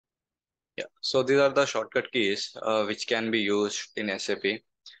So these are the shortcut keys which can be used in SAP,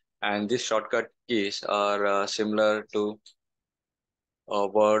 and these shortcut keys are similar to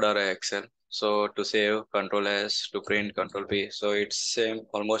Word or Excel. So to save, Control S; to print, Control P. So it's same,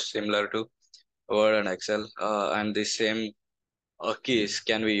 almost similar to Word and Excel, and the same keys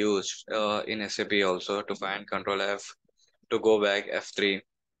can be used in SAP also. To find, Control F; to go back, F3;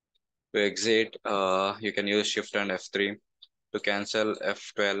 to exit, you can use Shift and F3; to cancel,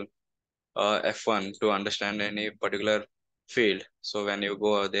 F12; F1 to understand any particular field. So when you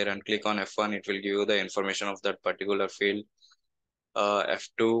go there and click on F1, it will give you the information of that particular field.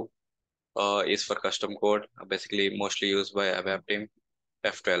 F2 is for custom code, basically mostly used by ABAP team.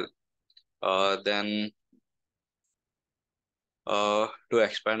 F12. Then to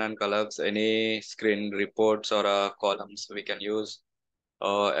expand and collapse any screen reports or columns, we can use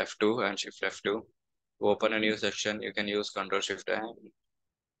F2 and Shift F2. To open a new section, you can use Control Shift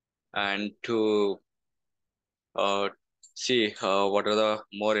and to uh, see what are the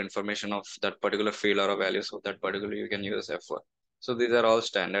more information of that particular field or values of that particular, you can use F1. So these are all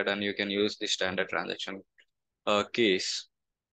standard and you can use the standard transaction keys.